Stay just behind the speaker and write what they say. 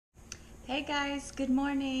Hey guys, good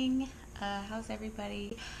morning. How's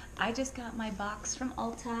everybody? I just got my box from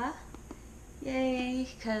Ulta. Yay,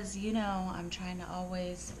 because I'm trying to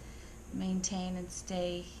always maintain and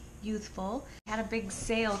stay youthful. I had a big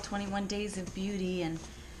sale, 21 Days of Beauty, and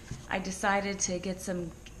I decided to get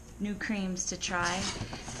some new creams to try.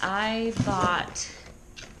 I bought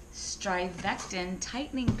StriVectin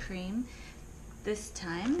tightening cream this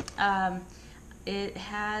time. It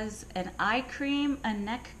has an eye cream, a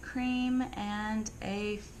neck cream, and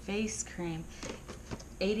a face cream.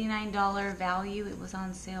 $89 value. It was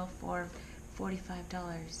on sale for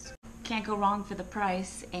 $45. Can't go wrong for the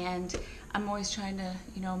price, and I'm always trying to,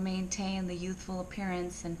 maintain the youthful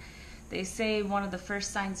appearance. And they say one of the first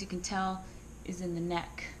signs you can tell is in the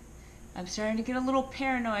neck. I'm starting to get a little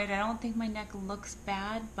paranoid. I don't think my neck looks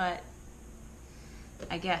bad, but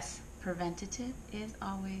I guess preventative is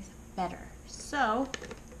always better. So,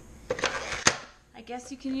 I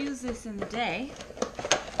guess you can use this in the day.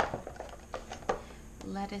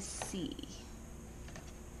 Let us see.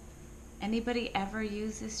 Anybody ever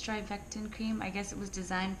use this StriVectin cream? I guess it was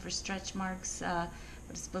designed for stretch marks, but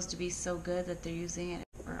it's supposed to be so good that they're using it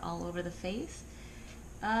all over the face.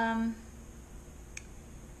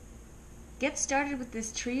 Get started with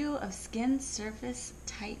this trio of skin surface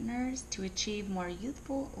tighteners to achieve a more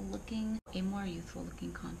youthful looking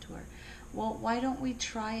contour. Well, why don't we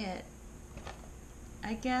try it?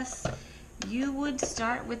 I guess you would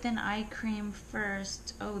start with an eye cream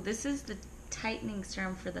first. Oh, this is the tightening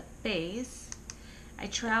serum for the face. I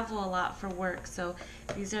travel a lot for work, so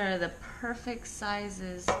these are the perfect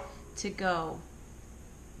sizes to go.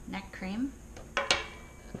 Neck cream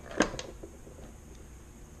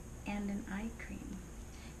and an eye cream,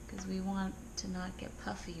 because we want to not get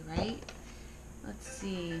puffy, right? Let's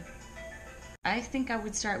see. I think I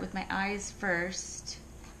would start with my eyes first,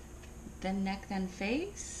 then neck, then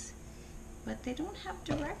face, but they don't have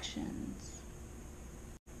directions.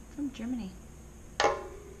 From Germany.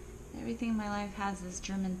 Everything in my life has this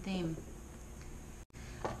German theme.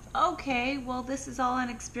 Okay, well, this is all an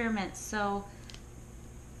experiment, so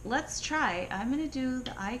let's try. I'm gonna do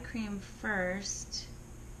the eye cream first.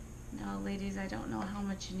 Now, ladies, I don't know how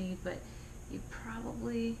much you need, but you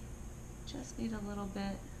probably just need a little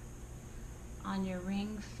bit on your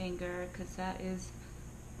ring finger, because that is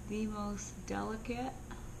the most delicate.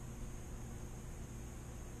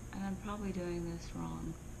 And I'm probably doing this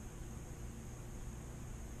wrong.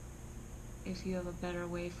 If you have a better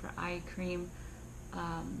way for eye cream,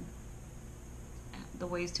 the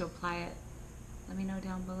ways to apply it, let me know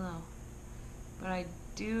down below. But I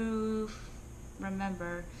do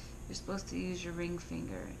remember you're supposed to use your ring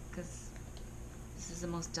finger, because this is the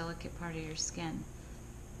most delicate part of your skin.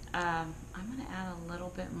 I'm going to add a little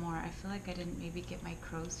bit more. I feel like I didn't maybe get my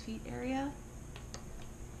crow's feet area.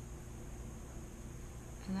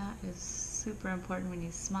 And that is super important when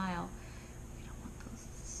you smile. You don't want those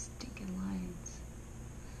stinking lines.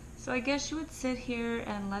 So I guess you would sit here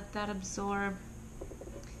and let that absorb,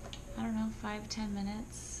 I don't know, 5-10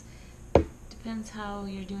 minutes. Depends how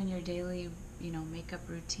you're doing your daily, makeup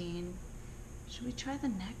routine. Should we try the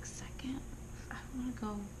neck second? I want to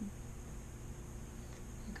go,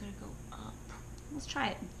 I gotta go up. Let's try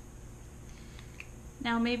it.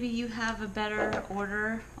 Now maybe you have a better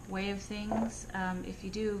way of things. If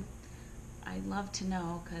you do, I'd love to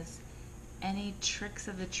know, because any tricks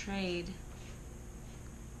of the trade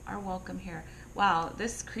are welcome here. Wow,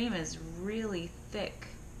 this cream is really thick,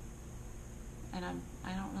 and I'm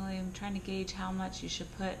trying to gauge how much you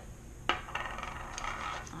should put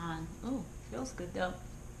on. Oh, feels good though.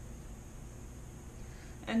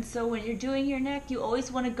 And so when you're doing your neck, you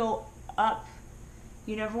always want to go up.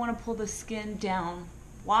 You never want to pull the skin down.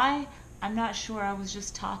 Why? I'm not sure. I was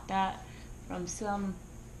just taught that from some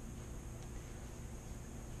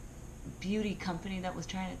beauty company that was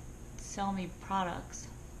trying to sell me products.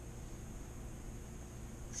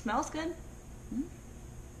 Smells good?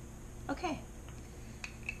 Okay.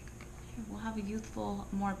 Here, we'll have a youthful,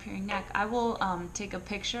 more appearing neck. I will take a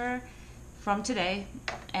picture from today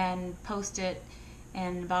and post it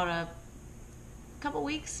in about a couple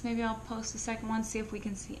weeks. Maybe I'll post a second one, see if we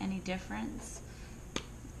can see any difference.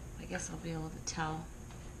 I guess I'll be able to tell.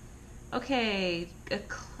 Okay,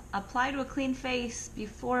 apply to a clean face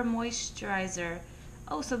before moisturizer.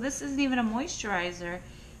 Oh, so this isn't even a moisturizer.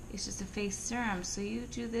 It's just a face serum. So you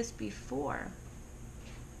do this before.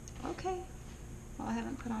 Okay. Well, I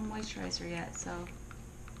haven't put on moisturizer yet, so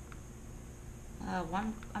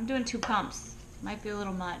I'm doing 2 pumps. Might be a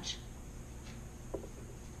little much.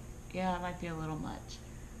 Yeah, it might be a little much.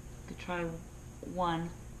 Could try 1.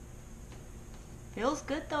 Feels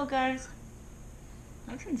good though, guys.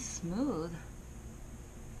 Nice and smooth.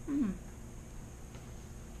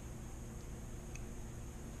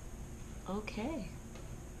 Okay.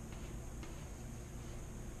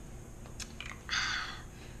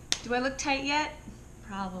 Do I look tight yet?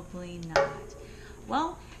 Probably not.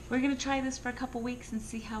 Well, we're going to try this for a couple weeks and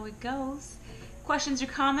see how it goes. Questions or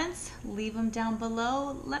comments? Leave them down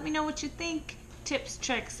below. Let me know what you think. Tips,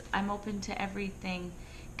 tricks, I'm open to everything.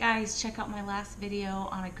 Guys, check out my last video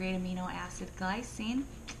on a great amino acid, glycine,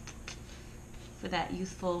 for that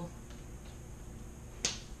youthful,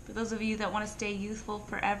 for those of you that want to stay youthful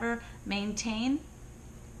forever, maintain,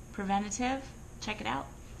 preventative, check it out.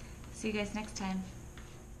 See you guys next time.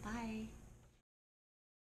 Bye.